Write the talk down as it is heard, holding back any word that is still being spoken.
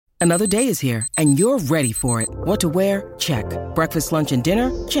Another day is here, and you're ready for it. What to wear? Check. Breakfast, lunch, and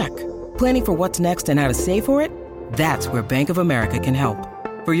dinner? Check. Planning for what's next and how to save for it? That's where Bank of America can help.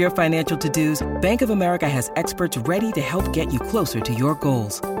 For your financial to-dos, Bank of America has experts ready to help get you closer to your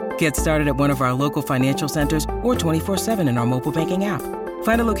goals. Get started at one of our local financial centers or 24/7 in our mobile banking app.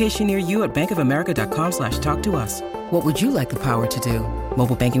 Find a location near you at bankofamerica.com/talktous. What would you like the power to do?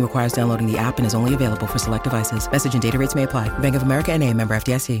 Mobile banking requires downloading the app and is only available for select devices. Message and data rates may apply. Bank of America N.A., member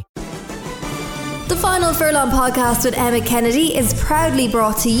FDIC. The Final Furlong podcast with Emma Kennedy is proudly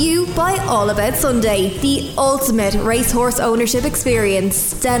brought to you by All About Sunday, the ultimate racehorse ownership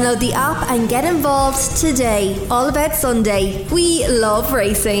experience. Download the app and get involved today. All About Sunday. We love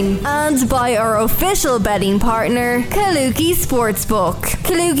racing. And by our official betting partner, Kaluki Sportsbook.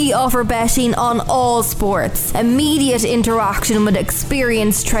 Kaluki offer betting on all sports, immediate interaction with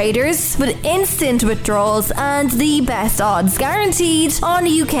experienced traders, with instant withdrawals and the best odds guaranteed on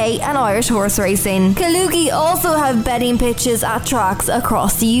UK and Irish horse racing. Kaluki also have betting pitches at tracks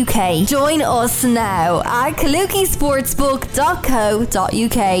across the UK. Join us now at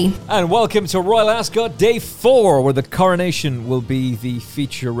kalukisportsbook.co.uk. And welcome to Royal Ascot Day 4, where the coronation will be the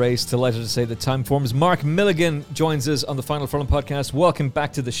feature race. Delighted to say the time forms. Mark Milligan joins us on the Final Furlong podcast. Welcome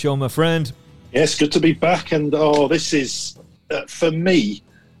back to the show, my friend. Yes, good to be back. And this is, for me,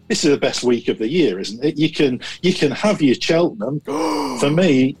 this is the best week of the year, isn't it? You can have your Cheltenham. For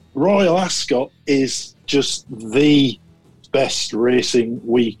me, Royal Ascot is just the best racing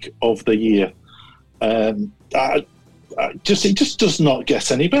week of the year. It just does not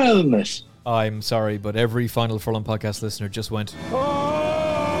get any better than this. I'm sorry, but every Final Furlong podcast listener just went,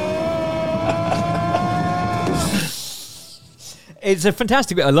 It's a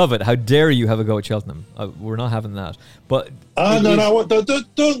fantastic. I love it. How dare you have a go at Cheltenham? We're not having that. But no.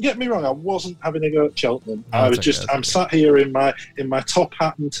 Don't get me wrong. I wasn't having a go at Cheltenham. I'm sat here in my top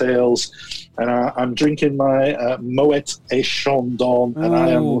hat and tails, and I'm drinking my Moet et Chandon, and I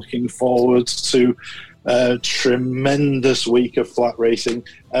am looking forward to a tremendous week of flat racing.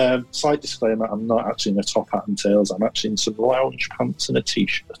 Slight disclaimer: I'm not actually in a top hat and tails. I'm actually in some lounge pants and a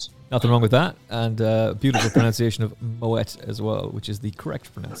t-shirt. Nothing wrong with that, and beautiful pronunciation of Moet as well, which is the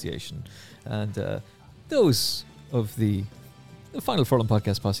correct pronunciation. And those of the Final Furlong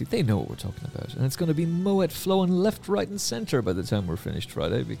podcast posse, they know what we're talking about. And it's going to be Moet flowing left, right, and centre by the time we're finished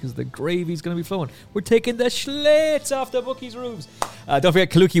Friday, because the gravy's going to be flowing. We're taking the schlitz off the bookies' roofs. Don't forget,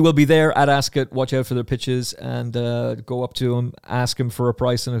 Kaluki will be there at Ascot. Watch out for their pitches and go up to him, ask him for a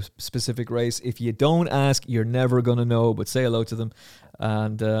price on a specific race. If you don't ask, you're never going to know, but say hello to them.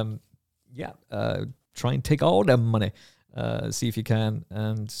 And try and take all them money. See if you can.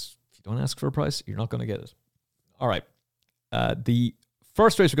 And if you don't ask for a price, you're not going to get it. All right. The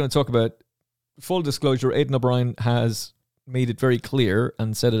first race we're going to talk about, full disclosure, Aidan O'Brien has made it very clear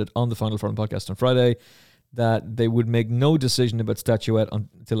and said it on the Final Furlong podcast on Friday that they would make no decision about Statuette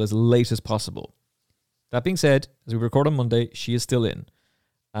until as late as possible. That being said, as we record on Monday, she is still in.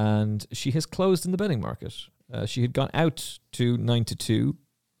 And she has closed in the betting market. She had gone out to 9-2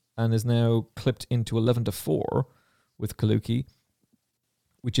 and is now clipped into 11-4 with Kaluki,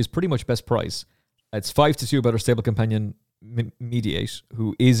 which is pretty much best price. It's 5-2 about her stable companion Mediate,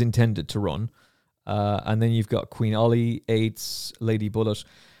 who is intended to run. And then you've got Queen Ollie, Eights, Lady Bullet,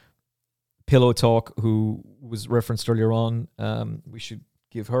 Pillow Talk, who was referenced earlier on. We should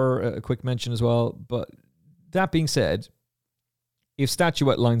give her a quick mention as well. But that being said, if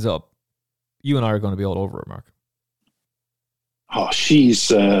Statuette lines up, you and I are going to be all over it, Mark. Oh, she's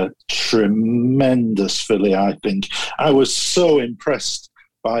a tremendous filly, I think. I was so impressed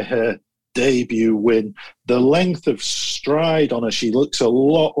by her debut win. The length of stride on her, she looks a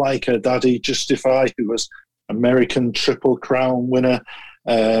lot like her daddy, Justify, who was American Triple Crown winner.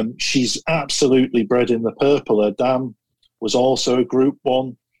 She's absolutely bred in the purple. Her dam was also a Group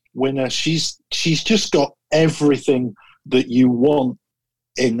 1 winner. She's just got everything that you want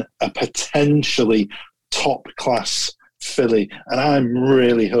in a potentially top-class filly, and I'm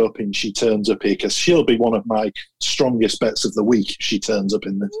really hoping she turns up here, because she'll be one of my strongest bets of the week if she turns up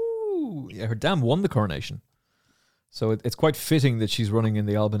in this. Ooh, yeah, her dam won the coronation, so it's quite fitting that she's running in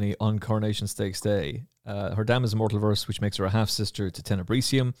the Albany on Coronation Stakes Day. Her dam is Immortal Verse, which makes her a half-sister to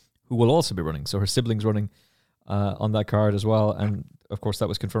Tenebricium, who will also be running, so her siblings running on that card as well, and of course that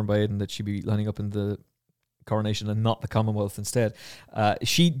was confirmed by Aidan that she'd be lining up in the coronation and not the Commonwealth instead.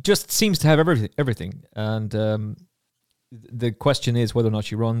 She just seems to have everything. And the question is whether or not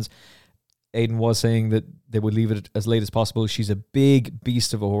she runs. Aidan was saying that they would leave it as late as possible. She's a big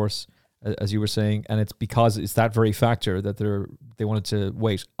beast of a horse, as you were saying, and it's because it's that very factor that they wanted to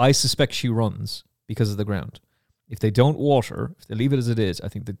wait. I suspect she runs because of the ground. If they don't water, if they leave it as it is, I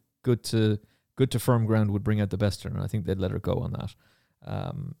think good to firm ground would bring out the best in her, and I think they'd let her go on that.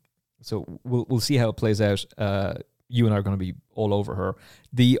 So we'll see how it plays out. You and I are going to be all over her.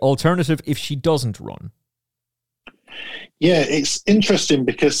 The alternative, if she doesn't run. Yeah, it's interesting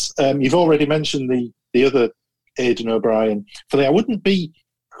because you've already mentioned the other Aidan O'Brien filly. I wouldn't be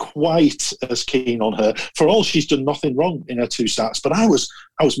quite as keen on her. For all she's done nothing wrong in her 2 starts, but I was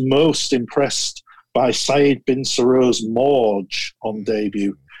most impressed by Saeed bin Saro's Morge on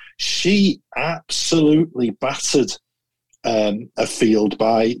debut. She absolutely battered a field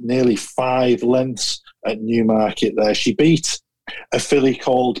by nearly 5 lengths at Newmarket there. She beat a filly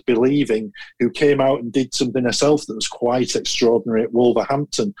called Believing, who came out and did something herself that was quite extraordinary at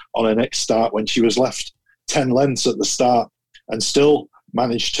Wolverhampton on her next start when she was left 10 lengths at the start and still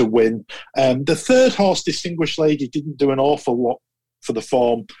managed to win. The third horse, Distinguished Lady, didn't do an awful lot for the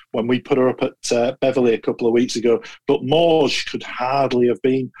form when we put her up at Beverley a couple of weeks ago, but Morge could hardly have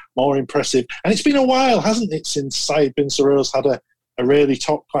been more impressive. And it's been a while, hasn't it, since Saeed bin Saro's had a really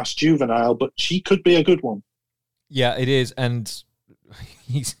top-class juvenile, but she could be a good one. Yeah, it is, and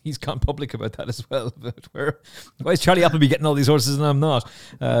he's gone public about that as well. But why is Charlie Appleby getting all these horses and I'm not?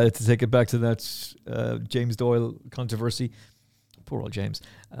 To take it back to that James Doyle controversy. Poor old James.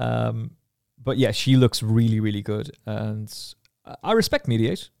 But yeah, she looks really, really good, and I respect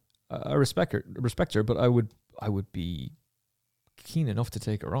Mediate. I respect her, but I would be keen enough to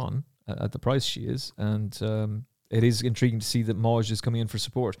take her on at the price she is, and it is intriguing to see that Maj is coming in for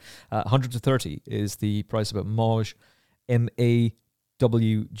support. 100 to 30 is the price about Maj, MAWJ,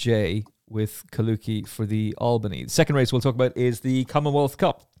 with Kaluki for the Albany. The second race we'll talk about is the Commonwealth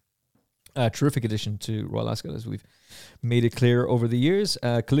Cup. A terrific addition to Royal Ascot, as we've made it clear over the years.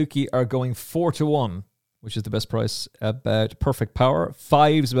 Kaluki are going 4-1, which is the best price, about Perfect Power.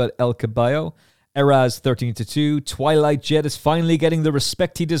 5's about El Caballo. Eraz 13-2. Twilight Jet is finally getting the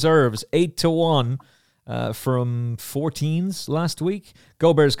respect he deserves. 8-1 from 14s last week.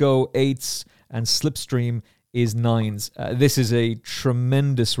 Go Bears Go 8s, and Slipstream is 9s. This is a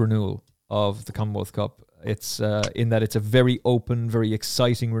tremendous renewal of the Commonwealth Cup. It's in that it's a very open, very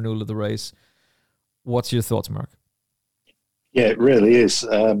exciting renewal of the race. What's your thoughts, Mark? Yeah, it really is.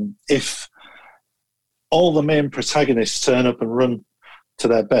 If all the main protagonists turn up and run to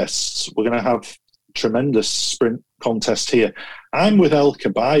their bests, we're going to have tremendous sprint contest here. I'm with El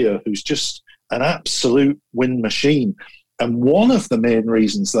Caballo, who's just an absolute win machine. And one of the main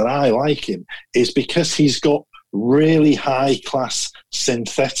reasons that I like him is because he's got really high-class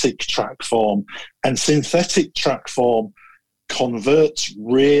synthetic track form. And synthetic track form converts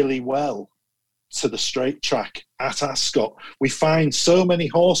really well to the straight track at Ascot. We find so many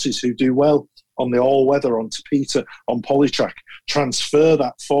horses who do well on the all-weather, on Tapeta, on Polytrack, transfer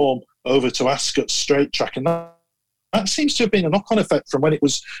that form over to Ascot straight track. And that seems to have been a knock-on effect from when it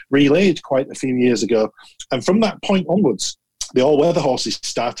was relayed quite a few years ago. And from that point onwards, the all-weather horses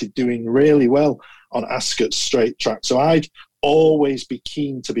started doing really well on Ascot straight track. So I'd always be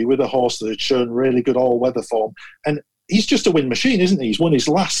keen to be with a horse that had shown really good all-weather form. And he's just a win machine, isn't he? He's won his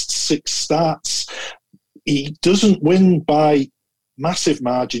last 6 starts. He doesn't win by massive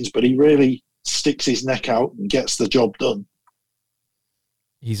margins, but he really sticks his neck out and gets the job done.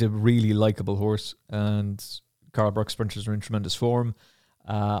 He's a really likeable horse, and Carl Burke sprinters are in tremendous form.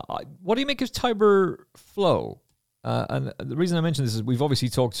 What do you make of Tiber Flow? And the reason I mention this is we've obviously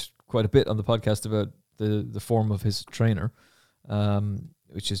talked quite a bit on the podcast about the form of his trainer,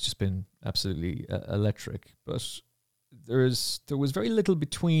 which has just been absolutely electric. But there was very little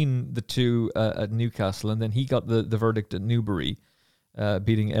between the two at Newcastle, and then he got the verdict at Newbury,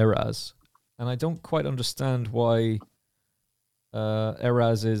 beating Eraz. And I don't quite understand why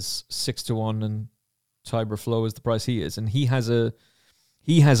Eraz is 6-1 and Tiber Flow is the price he is. And he has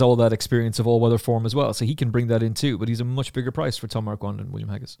all that experience of all-weather form as well, so he can bring that in too, but he's a much bigger price for Tom Marquand and William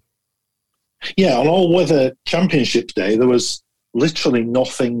Haggis. Yeah, on all-weather championship day, there was literally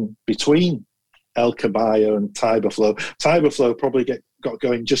nothing between El Caballo and Tiber Flow. Tiber Flow probably got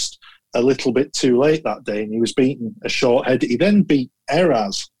going just a little bit too late that day, and he was beaten a short head. He then beat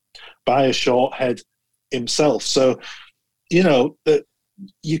Eraz by a short head himself. So, you know, that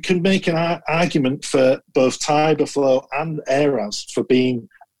you can make an argument for both Tiber Flow and Eraz for being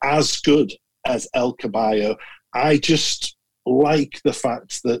as good as El Caballo. I just like the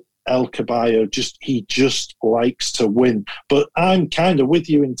fact that El Caballo just likes to win. But I'm kind of with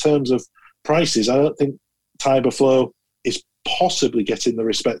you in terms of prices. I don't think Tiber Flow is possibly getting the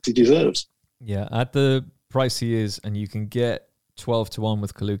respect he deserves. Yeah, at the price he is, and you can get 12-1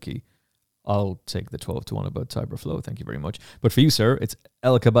 with Kaluki, I'll take the 12-1 about Tiber Flow. Thank you very much. But for you, sir, it's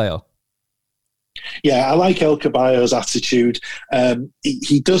El Caballo. Yeah, I like El Caballo's attitude.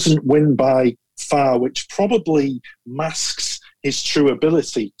 He doesn't win by far, which probably masks his true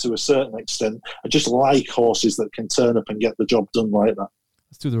ability to a certain extent. I just like horses that can turn up and get the job done like that.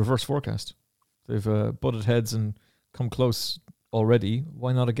 Let's do the reverse forecast. They've butted heads and come close already.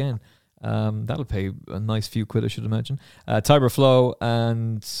 Why not again? That'll pay a nice few quid, I should imagine. Tiber Flow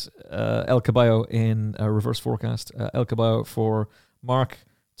and El Caballo in a reverse forecast. El Caballo for Mark,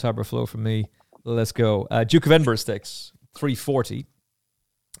 Tiber Flow for me. Let's go. Duke of Edinburgh Stakes, 340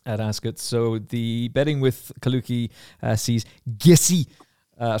 at Ascot. So the betting with Kaluki sees Gessie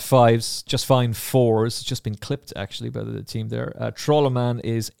fives, just fine fours. It's just been clipped, actually, by the team there. Trollerman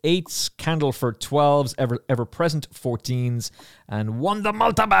is 8s, Candleford 12s, Ever Present 14s, and Wanda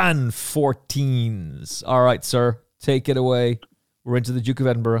Maltaban 14s. All right, sir, take it away. We're into the Duke of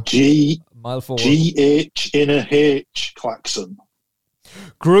Edinburgh. Mile 4. GH in a H, Claxon.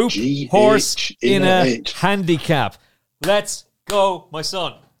 Group G-H horse in a H. handicap. Let's go, my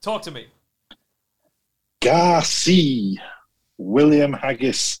son. Talk to me. Garcia, William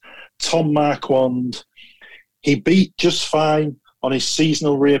Haggis, Tom Marquand. He beat Just Fine on his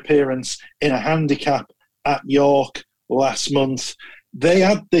seasonal reappearance in a handicap at York last month. They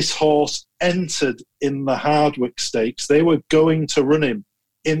had this horse entered in the Hardwick Stakes. They were going to run him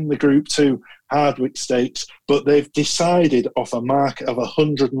in the Group 2 Hardwick Stakes, but they've decided off a mark of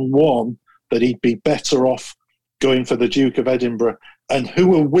 101 that he'd be better off going for the Duke of Edinburgh. And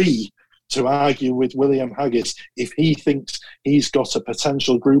who are we to argue with William Haggis if he thinks he's got a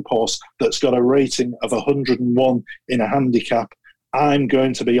potential group horse that's got a rating of 101 in a handicap? I'm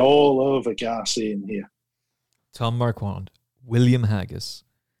going to be all over Garcia in here. Tom Marquand, William Haggis,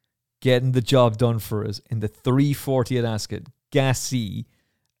 getting the job done for us in the 340 at Ascot. Gassi,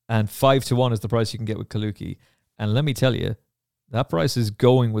 and 5-1 is the price you can get with Kaluki. And let me tell you, that price is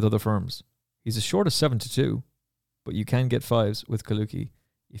going with other firms. He's as short as 7-2, but you can get 5s with Kaluki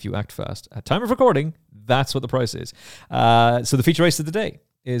if you act fast. At time of recording, that's what the price is. So the feature race of the day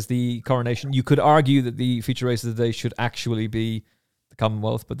is the Coronation. You could argue that the feature race of the day should actually be the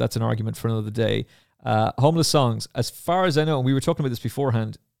Commonwealth, but that's an argument for another day. Homeless Songs, as far as I know, and we were talking about this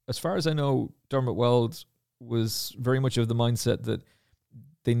beforehand, as far as I know, Dermot Weld was very much of the mindset that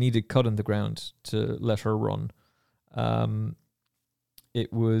they needed cut in the ground to let her run.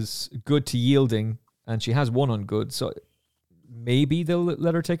 It was good to yielding, and she has won on good, so maybe they'll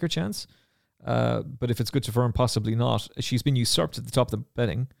let her take her chance. But if it's good to firm, possibly not. She's been usurped at the top of the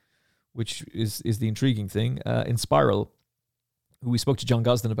betting, which is the intriguing thing. In Spiral, who we spoke to John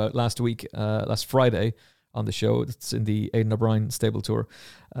Gosden about last Friday on the show. It's in the Aidan O'Brien stable tour.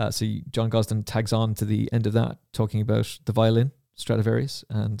 So John Gosden tags on to the end of that, talking about the violin, Stradivarius,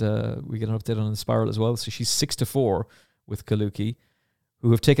 and we get an update on the Spiral as well. So she's 6-4 with Kaluki,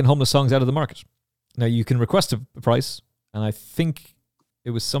 who have taken Homeless Songs out of the market. Now you can request a price, and I think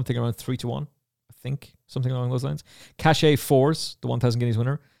it was something around 3-1. I think something along those lines. Cachet 4s, the 1,000 guineas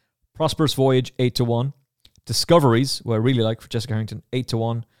winner. Prosperous Voyage 8-1. Discoveries, who I really like for Jessica Harrington,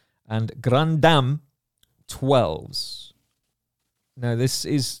 8-1, and Grand Dame 12s. Now this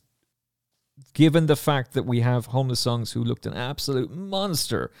is given the fact that we have Homeless Songs who looked an absolute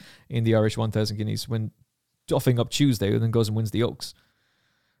monster in the Irish 1,000 guineas when duffing up Tuesday and then goes and wins the Oaks.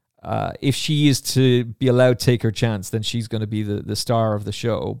 If she is to be allowed to take her chance, then she's going to be the star of the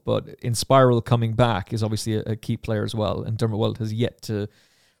show. But in Spiral coming back is obviously a key player as well. And Dermot Weld has yet to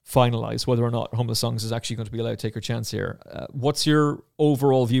finalise whether or not Homeless Songs is actually going to be allowed to take her chance here. What's your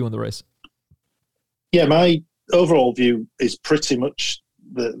overall view on the race? Yeah, my overall view is pretty much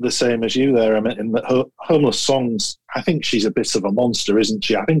the same as you there. I mean, in the Homeless Songs, I think she's a bit of a monster, isn't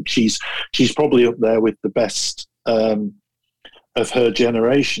she? I think she's probably up there with the best of her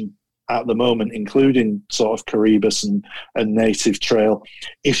generation at the moment, including sort of Caribus and Native Trail.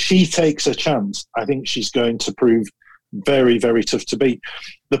 If she takes a chance, I think she's going to prove very, very tough to beat.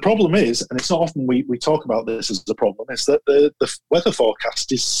 The problem is, and it's not often we talk about this as a problem, is that the weather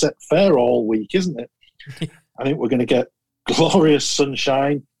forecast is set fair all week, isn't it? I think we're going to get glorious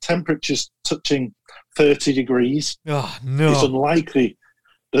sunshine, temperatures touching 30 degrees. Oh, no. It's unlikely.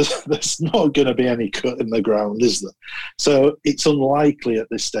 There's not going to be any cut in the ground, is there? So it's unlikely at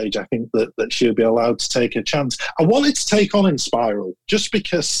this stage, I think, that she'll be allowed to take a chance. I wanted to take on in Spiral just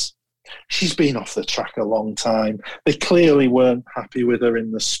because she's been off the track a long time. They clearly weren't happy with her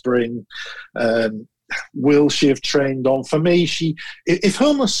in the spring. Will she have trained on? For me, if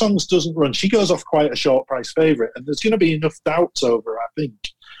Homeless Songs doesn't run, she goes off quite a short price favourite, and there's going to be enough doubts over her, I think,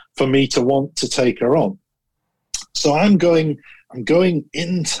 for me to want to take her on. So I'm going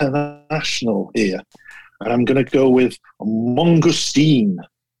international here, and I'm going to go with Mangustine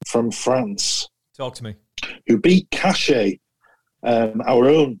from France. Talk to me. who beat Cachet, our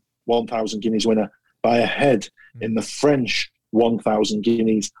own 1,000 guineas winner, by a head in the French 1,000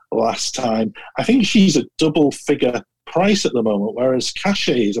 guineas last time. I think she's a double figure price at the moment, whereas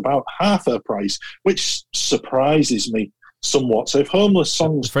Cachet is about half her price, which surprises me somewhat. So if Homeless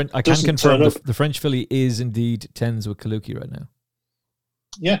Songs I can confirm the French filly is indeed tens with Kaluki right now.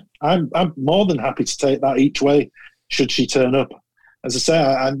 Yeah, I'm more than happy to take that each way should she turn up. As I say,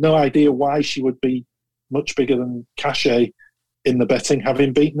 I have no idea why she would be much bigger than Cachet in the betting,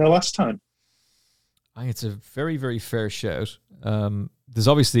 having beaten her last time. I think it's a very, very fair shout. There's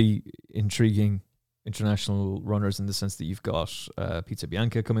obviously intriguing international runners in the sense that you've got Pizza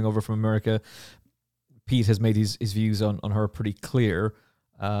Bianca coming over from America. Pete has made his views on her pretty clear,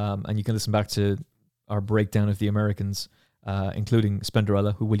 and you can listen back to our breakdown of the Americans, including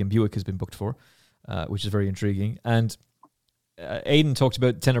Spenderella, who William Buick has been booked for, which is very intriguing. And Aidan talked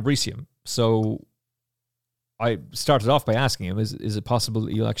about Tenebricium. So I started off by asking him, is it possible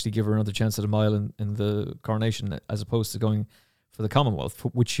that you'll actually give her another chance at a mile in the Coronation as opposed to going for the Commonwealth,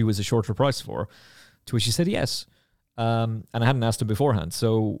 which she was a shorter price for? To which he said yes. And I hadn't asked him beforehand.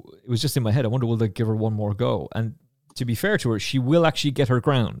 So it was just in my head. I wonder, will they give her one more go? And to be fair to her, she will actually get her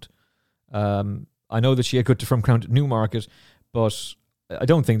ground. I know that she had good from ground at Newmarket, but I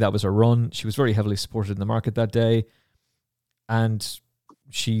don't think that was her run. She was very heavily supported in the market that day. And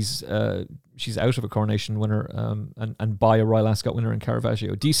she's out of a Coronation winner and by a Royal Ascot winner in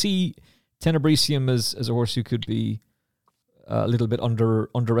Caravaggio. Do you see Tenebricium as a horse who could be a little bit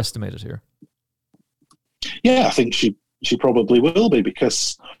underestimated here? Yeah, I think she probably will be,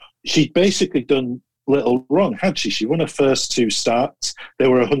 because she'd basically done little wrong, had she? She won her first two starts. They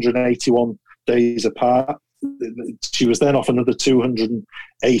were 181 days apart. She was then off another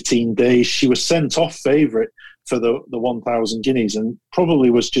 218 days. She was sent off favourite for the 1,000 guineas and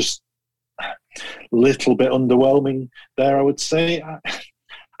probably was just a little bit underwhelming there, I would say.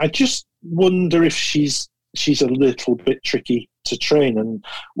 I just wonder if she's a little bit tricky to train, and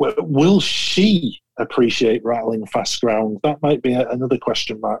will she appreciate rattling fast ground? That might be another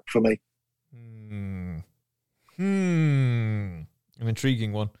question mark for me. An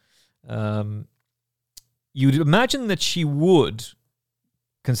intriguing one. You'd imagine that she would,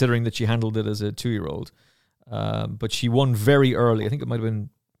 considering that she handled it as a 2-year-old. But she won very early. I think it might have been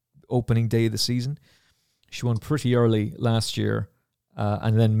opening day of the season. She won pretty early last year,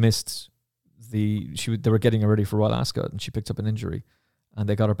 and then missed they were getting her ready for Royal Ascot, and she picked up an injury, and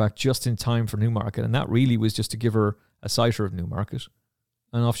they got her back just in time for Newmarket, and that really was just to give her a sighter of Newmarket,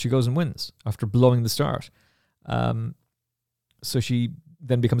 and off she goes and wins after blowing the start. So she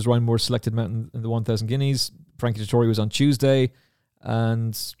then becomes Ryan Moore's selected mount in the 1,000 guineas. Frankie Dettori was on Tuesday,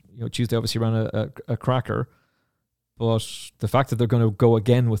 and Tuesday obviously ran a cracker. But the fact that they're going to go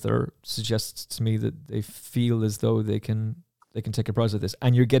again with her suggests to me that they feel as though they can take a prize at this,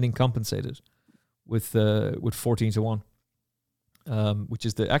 and you're getting compensated with 14-1, which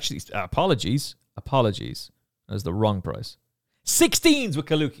is apologies, as the wrong price. 16s with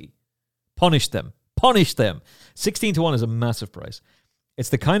Kaluki. Punish them. 16-1 is a massive price. It's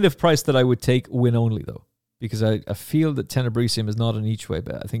the kind of price that I would take win only, though, because I feel that Tenebricium is not an each way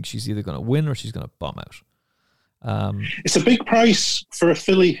bet. I think she's either going to win or she's going to bomb out. It's a big price for a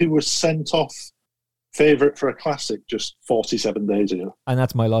filly who was sent off favourite for a classic just 47 days ago. And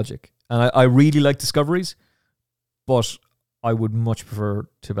that's my logic. And I really like Discoveries, but I would much prefer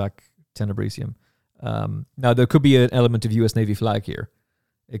to back Tenebricium. Now, there could be an element of US Navy flag here.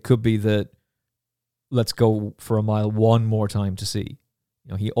 It could be that let's go for a mile one more time to see.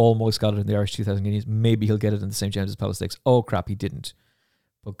 He almost got it in the Irish 2,000 guineas. Maybe he'll get it in the St. James's Palace Stakes. Oh, crap, he didn't.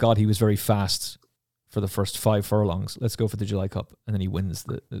 But God, he was very fast for the first 5 furlongs. Let's go for the July Cup. And then he wins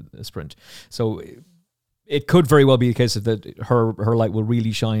the sprint. So it could very well be a case of that her light will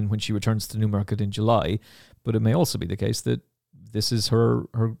really shine when she returns to Newmarket in July. But it may also be the case that this is her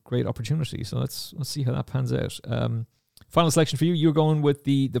great opportunity. So let's see how that pans out. Final selection for you. You're going with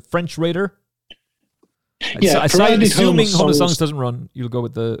the French Raider. Yeah, assuming Homeless Songs doesn't run, you'll go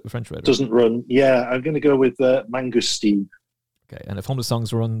with the French Raider. Doesn't run. Yeah, I'm going to go with Mangustine. Okay, and if Homeless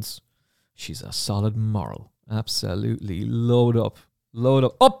Songs runs, she's a solid moral. Absolutely. Load up.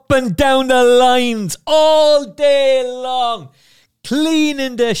 Up and down the lines all day long.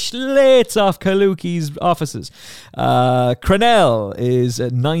 Cleaning the slates off Kaluki's offices. Crenell is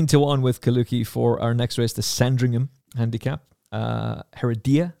 9-1 with Kaluki for our next race, the Sandringham Handicap.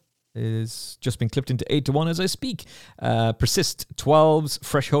 Heredia is just been clipped into 8-1 as I speak. Persist 12s,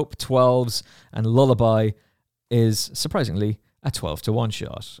 Fresh Hope 12s, and Lullaby is surprisingly a 12-1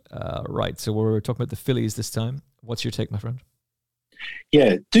 shot. Right, so we're talking about the fillies this time. What's your take, my friend?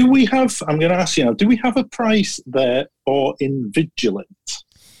 Yeah. Do we have, I'm going to ask you now, do we have a price there or in Vigilant?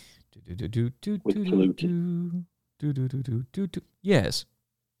 With Kaluki? Yes.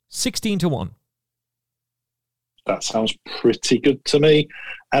 16-1. That sounds pretty good to me.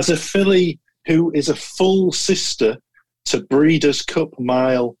 As a filly who is a full sister to Breeders' Cup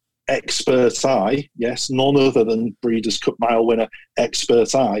Mile Expert Eye, yes, none other than Breeders' Cup Mile winner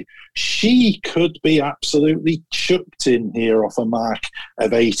Expert Eye, she could be absolutely chucked in here off a mark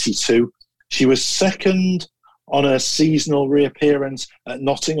of 82. She was second on a seasonal reappearance at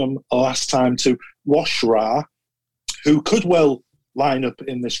Nottingham last time to Washra, who could well line up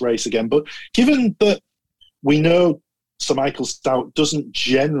in this race again. But given that we know Sir Michael Stout doesn't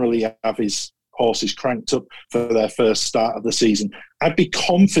generally have his horses cranked up for their first start of the season, I'd be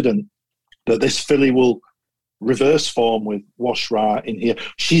confident that this filly will reverse form with Washra in here.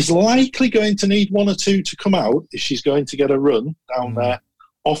 She's likely going to need one or two to come out if she's going to get a run down there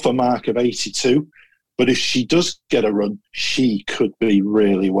off a mark of 82. But if she does get a run, she could be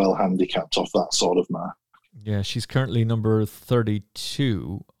really well handicapped off that sort of mark. Yeah, she's currently number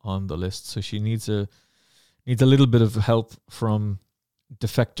 32 on the list, so she needs a little bit of help from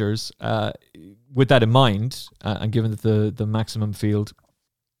defectors. With that in mind, and given that the maximum field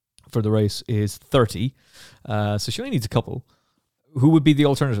for the race is 30, so she only needs a couple. Who would be the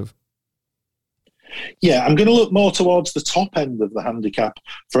alternative? Yeah, I'm going to look more towards the top end of the handicap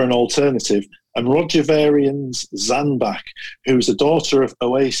for an alternative. And Roger Varian's Zanbach, who's a daughter of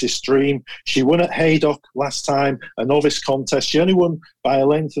Oasis Dream. She won at Haydock last time, a novice contest. She only won by a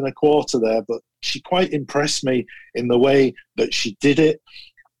length and a quarter there, but she quite impressed me in the way that she did it.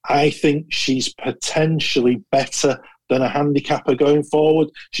 I think she's potentially better than a handicapper going forward.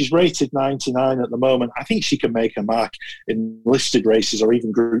 She's rated 99 at the moment. I think she can make a mark in listed races or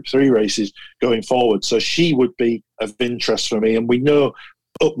even Group 3 races going forward. So she would be of interest for me. And we know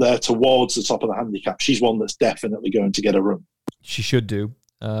up there towards the top of the handicap, she's one that's definitely going to get a run. She should do.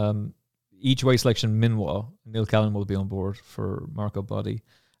 Each way selection, Minwa, Neil Callan will be on board for Marco Body.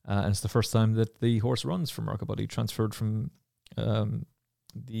 And it's the first time that the horse runs for Marco Body, transferred from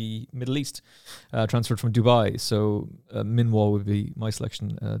the Middle East, transferred from Dubai. So Minwa would be my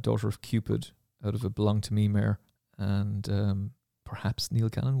selection, daughter of Cupid, out of a Belong to Me mare. And perhaps Neil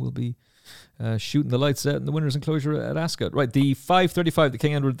Callan will be shooting the lights out in the winner's enclosure at Ascot. Right, the 5:35, the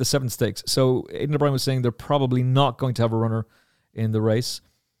King Edward, the 7th stakes. So Aidan O'Brien was saying they're probably not going to have a runner in the race.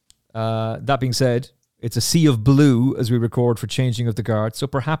 That being said, it's a sea of blue as we record for changing of the guard. So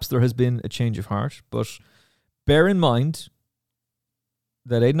perhaps there has been a change of heart. But bear in mind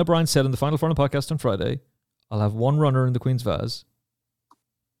that Aidan O'Brien said on the Final Furlong podcast on Friday, I'll have one runner in the Queen's Vase,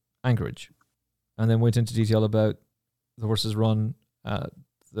 Anchorage. And then went into detail about the horse's run at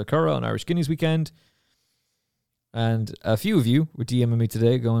the Curragh on Irish Guineas weekend. And a few of you were DMing me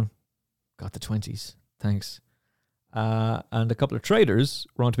today going, got the 20s, thanks. And a couple of traders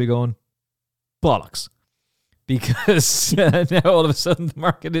were on to be going, bollocks. Because now all of a sudden the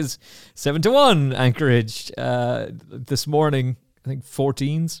market is 7-1 Anchorage. This morning, I think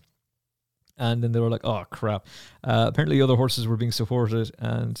 14s. And then they were like, oh, crap. Apparently other horses were being supported.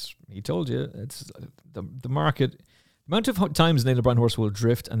 And he told you, it's the market... The amount of times an Aidan O'Brien horse will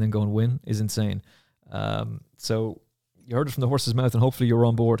drift and then go and win is insane. So you heard it from the horse's mouth, and hopefully you're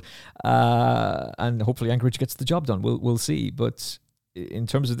on board. And hopefully Anchorage gets the job done. We'll see. But in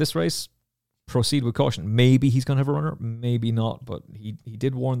terms of this race, proceed with caution. Maybe he's going to have a runner, maybe not. But he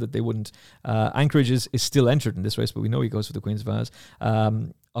did warn that they wouldn't. Anchorage is still entered in this race, but we know he goes for the Queen's Vase.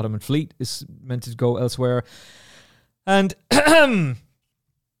 Ottoman Fleet is meant to go elsewhere. And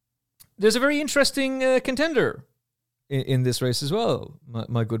there's a very interesting contender in this race as well,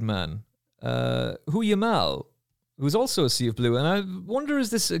 my good man. Hu Yamal, who's also a sea of blue. And I wonder, is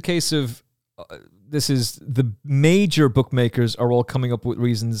this a case of this is the major bookmakers are all coming up with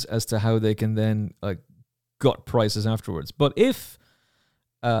reasons as to how they can then gut prices afterwards. But if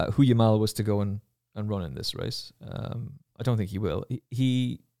Hu Yamal was to go and run in this race, I don't think he will.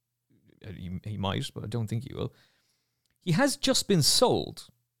 He might, but I don't think he will. He has just been sold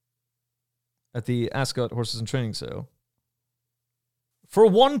at the Ascot Horses and Training Sale for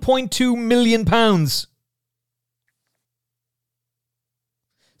 £1.2 million.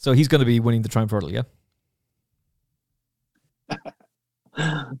 So he's going to be winning the Triumph Hurdle, yeah?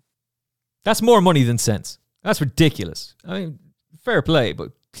 That's more money than sense. That's ridiculous. I mean, fair play,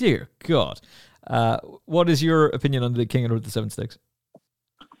 but dear God. What is your opinion on the King Edward the 7th Stakes?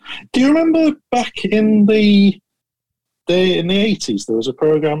 Do you remember back in the 80s, there was a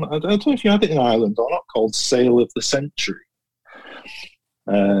programme, I don't know if you had it in Ireland or not, called Sale of the Century.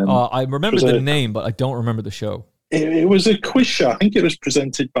 I remember the name, but I don't remember the show. It was a quiz show. I think it was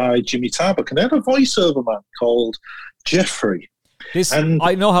presented by Jimmy Tarbuck, and they had a voiceover man called Jeffrey. This and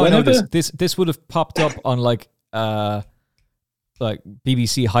I know how whenever, I know this. This would have popped up on like BBC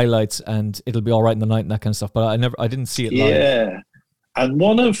highlights, and it'll be all right in the night and that kind of stuff. But I didn't see it live. Yeah, and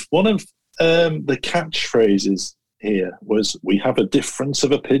one of the catchphrases here was, "We have a difference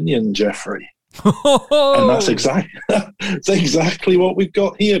of opinion, Jeffrey," and that's exactly what we've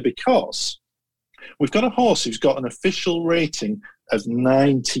got here, because we've got a horse who's got an official rating of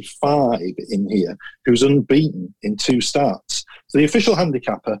 95 in here, who's unbeaten in 2 starts. So the official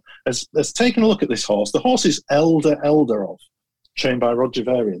handicapper has taken a look at this horse. The horse is Elderov, trained by Roger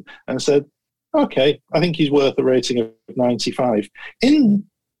Varian, and said, okay, I think he's worth a rating of 95. In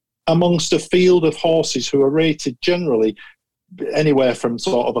amongst a field of horses who are rated generally anywhere from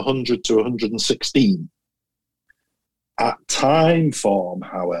sort of 100 to 116. At time form,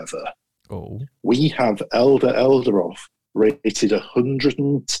 however, we have Elderov rated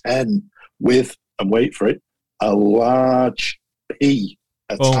 110 with, and wait for it, a large P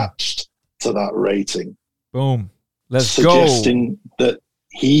attached to that rating. Boom. Let's suggesting that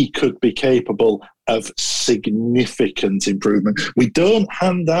he could be capable of significant improvement. We don't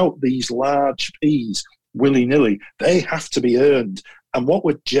hand out these large Ps willy-nilly. They have to be earned. And what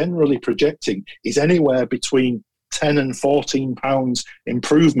we're generally projecting is anywhere between 10 and 14 pounds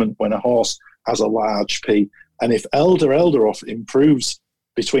improvement when a horse has a large P. And if Elderov improves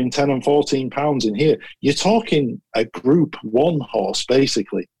between 10 and 14 pounds in here, you're talking a Group 1 horse,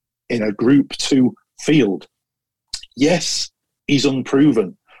 basically, in a Group 2 field. Yes, he's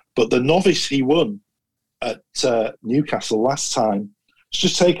unproven, but the novice he won at Newcastle last time, let's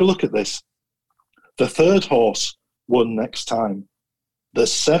just take a look at this. The 3rd horse won next time. The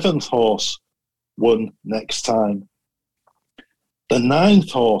 7th horse won next time. The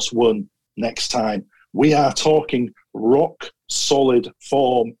 9th horse won next time. We are talking rock solid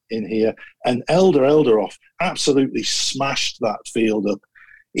form in here. And Elderov absolutely smashed that field up.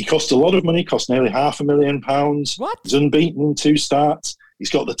 He cost a lot of money, cost nearly £500,000. What? He's unbeaten in 2 starts. He's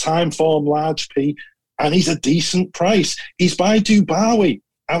got the time form large P, and he's a decent price. He's by Dubawi,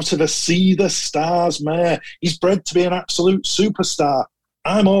 out of a See the Stars mare. He's bred to be an absolute superstar.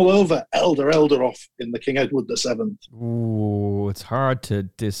 I'm all over Elderov in the King Edward VII. Ooh, it's hard to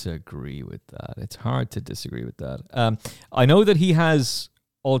disagree with that. I know that he has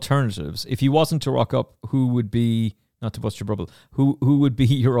alternatives. If he wasn't to rock up, who would be, not to bust your bubble, who would be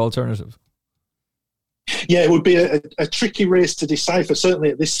your alternative? Yeah, it would be a tricky race to decipher, certainly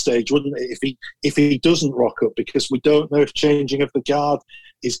at this stage, wouldn't it, if he doesn't rock up, because we don't know if Changing of the Guard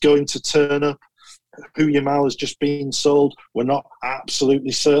is going to turn up. Hu Yamal has just been sold. We're not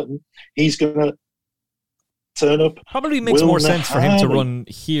absolutely certain he's going to turn up. Probably makes more sense for him to run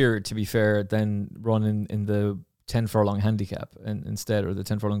here, to be fair, than run in the 10 furlong handicap instead, or the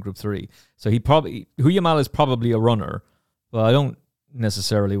 10 furlong Group 3. So Hu Yamal is probably a runner, but I don't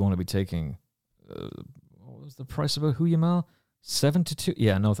necessarily want to be taking... what was the price about Hu Yamal? 7-2?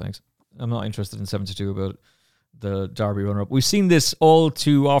 Yeah, no thanks. I'm not interested in 7-2 about the Derby runner-up. We've seen this all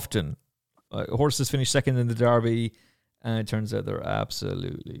too often. Horses finish second in the Derby, and it turns out they're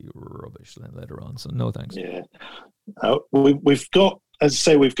absolutely rubbish then later on. So no thanks. Yeah, we've got, as I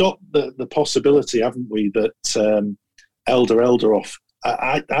say, we've got the possibility, haven't we, that Elderov.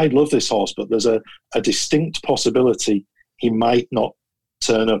 I love this horse, but there's a distinct possibility he might not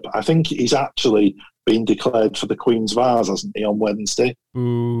turn up. I think he's actually been declared for the Queen's Vase, hasn't he, on Wednesday?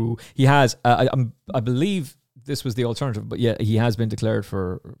 Ooh, he has. I believe this was the alternative, but yeah, he has been declared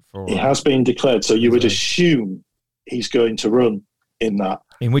for. He has been declared, so you would assume he's going to run in that.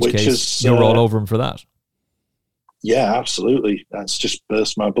 In which case, you're all over him for that. Yeah, absolutely. That's just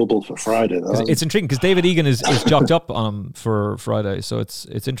burst my bubble for Friday. It's intriguing because David Egan is jocked up on him for Friday, so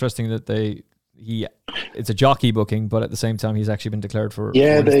it's interesting that it's a jockey booking, but at the same time he's actually been declared for.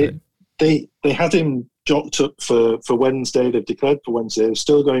 Yeah, they had him jocked up for Wednesday. They've declared for Wednesday. They're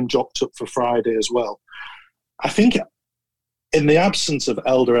still going jocked up for Friday as well. I think in the absence of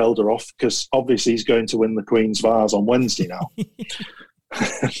Elderov, because obviously he's going to win the Queen's Vase on Wednesday now,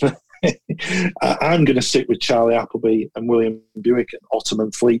 I'm going to stick with Charlie Appleby and William Buick and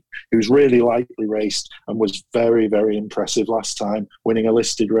Ottoman Fleet, who's really lightly raced and was very, very impressive last time, winning a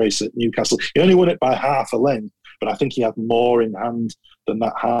listed race at Newcastle. He only won it by half a length, but I think he had more in hand than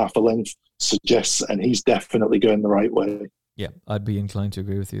that half a length suggests, and he's definitely going the right way. Yeah, I'd be inclined to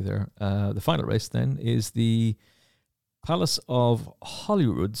agree with you there. The final race then is the Palace of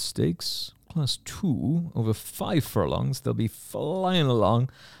Holyrood Stakes, Class 2, over 5 furlongs. They'll be flying along.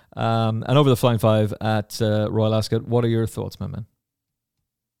 And over the Flying 5 at Royal Ascot. What are your thoughts, my man?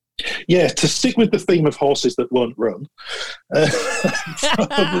 Yeah, to stick with the theme of horses that won't run,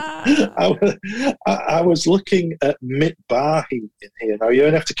 I was looking at Mitt Barhi in here. Now, you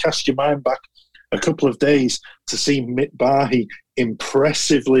only have to cast your mind back a couple of days to see Mitt Barhi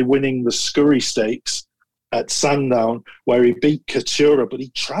impressively winning the Scurry Stakes at Sandown, where he beat Katura, but he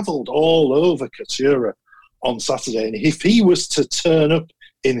travelled all over Katura on Saturday. And if he was to turn up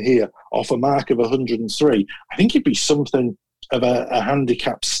in here off a mark of 103, I think it'd be something of a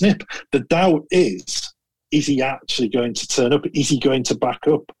handicap snip. The doubt is he actually going to turn up? Is he going to back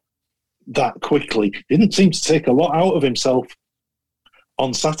up that quickly? Didn't seem to take a lot out of himself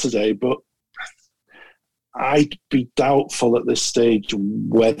on Saturday, but I'd be doubtful at this stage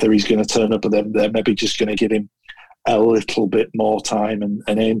whether he's going to turn up, and they're maybe just going to give him a little bit more time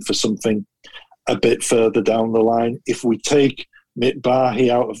and aim for something a bit further down the line. If we take Mitt Barhi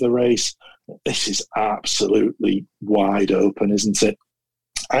out of the race, this is absolutely wide open, isn't it?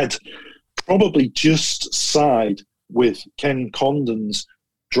 I'd probably just side with Ken Condon's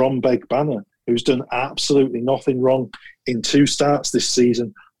Drombeg Banner, who's done absolutely nothing wrong in 2 starts this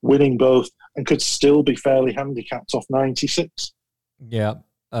season, winning both, and could still be fairly handicapped off 96. Yeah.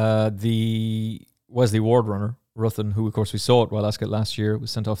 The Wesley Ward runner, Ruthin, who of course we saw at Royal Ascot last year,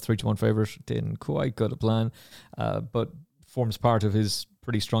 was sent off 3-1 favourite, didn't quite go to plan, but forms part of his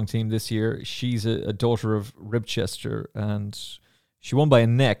pretty strong team this year. She's a daughter of Ribchester, and she won by a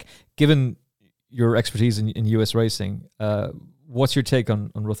neck. Given your expertise in US racing, what's your take on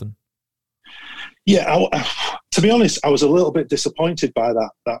Ruthin? Yeah, to be honest, I was a little bit disappointed by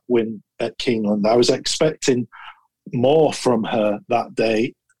that win at Keeneland. I was expecting more from her that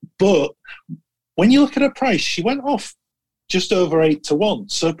day, but when you look at her price, she went off just over 8-1.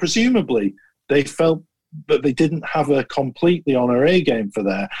 So presumably they felt that they didn't have her completely on her A game for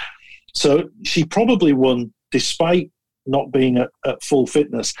there. So she probably won despite not being at full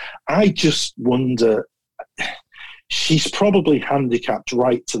fitness. I just wonder, she's probably handicapped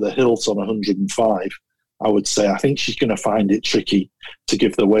right to the hilt on 105, I would say. I think she's going to find it tricky to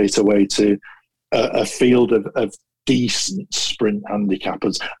give the weight away to a field of decent sprint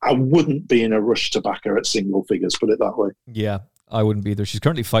handicappers. I wouldn't be in a rush to back her at single figures, put it that way. Yeah, I wouldn't be either. She's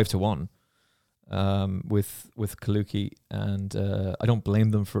currently 5-1 with Kaluki, and I don't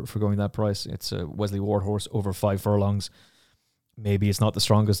blame them for going that price. It's a Wesley Ward horse over 5 furlongs. Maybe it's not the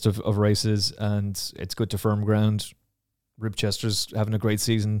strongest of races, and it's good to firm ground. Ribchester's having a great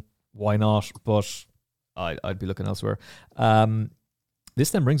season. Why not? But I'd be looking elsewhere.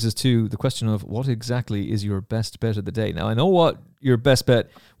 This then brings us to the question of what exactly is your best bet of the day. Now, I know what your best bet,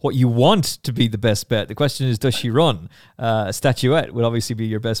 what you want to be the best bet. The question is, does she run? Statuette would obviously be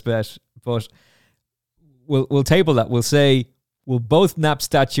your best bet, but we'll table that. We'll say we'll both nap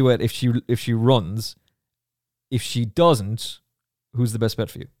Statuette if she runs. If she doesn't, who's the best bet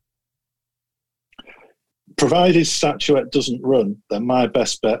for you? Provided Statuette doesn't run, then my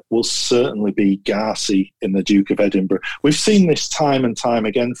best bet will certainly be Garci in the Duke of Edinburgh. We've seen this time and time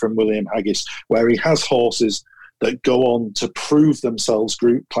again from William Haggis, where he has horses that go on to prove themselves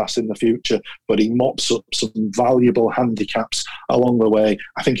group class in the future, but he mops up some valuable handicaps along the way.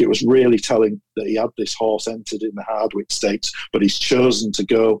 I think it was really telling that he had this horse entered in the Hardwick Stakes, but he's chosen to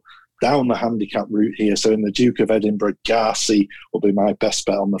go down the handicap route here. So in the Duke of Edinburgh, Garci will be my best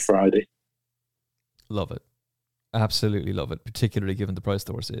bet on the Friday. Love it. Absolutely love it, particularly given the price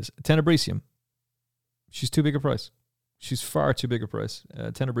the horse is. Tenebricium. She's too big a price. She's far too big a price.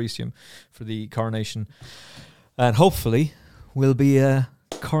 Tenebricium for the coronation. And hopefully will be a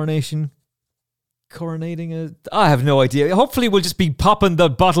coronating I have no idea. Hopefully we'll just be popping the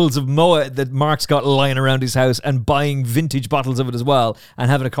bottles of Moa that Mark's got lying around his house and buying vintage bottles of it as well and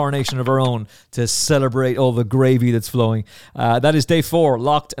having a coronation of our own to celebrate all the gravy that's flowing. That is day 4,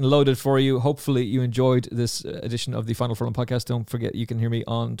 locked and loaded for you. Hopefully you enjoyed this edition of the Final Furlong podcast. Don't forget you can hear me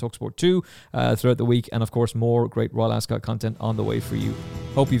on TalkSport 2 throughout the week, and of course more great Royal Ascot content on the way for you.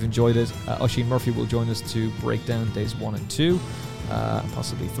 Hope you've enjoyed it. Oisin Murphy will join us to break down days 1 and 2.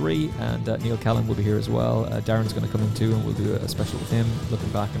 Possibly 3, and Neil Callan will be here as well. Darren's going to come in too, and we'll do a special with him, looking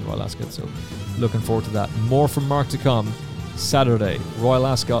back in Royal Ascot, so looking forward to that. More from Mark to come Saturday. Royal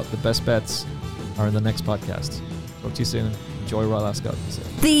Ascot, the best bets are in the next podcast. Talk to you soon. Enjoy Royal Ascot.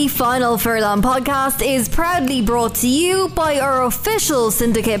 The Final Furlong podcast is proudly brought to you by our official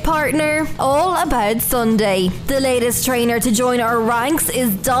syndicate partner, All About Sunday. The latest trainer to join our ranks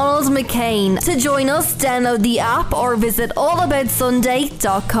is Donald McCain. To join us, download the app or visit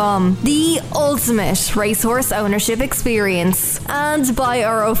allaboutsunday.com. The ultimate racehorse ownership experience. And by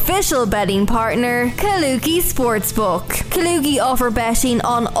our official betting partner, Kaluki Sportsbook. Kaluki offer betting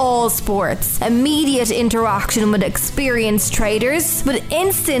on all sports, immediate interaction with experienced traders with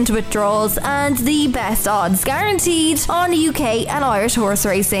instant withdrawals and the best odds guaranteed on UK and Irish horse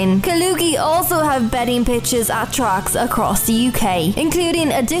racing. Kaluki also have betting pitches at tracks across the UK,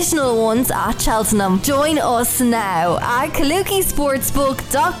 including additional ones at Cheltenham. Join us now at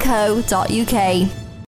kalukisportsbook.co.uk.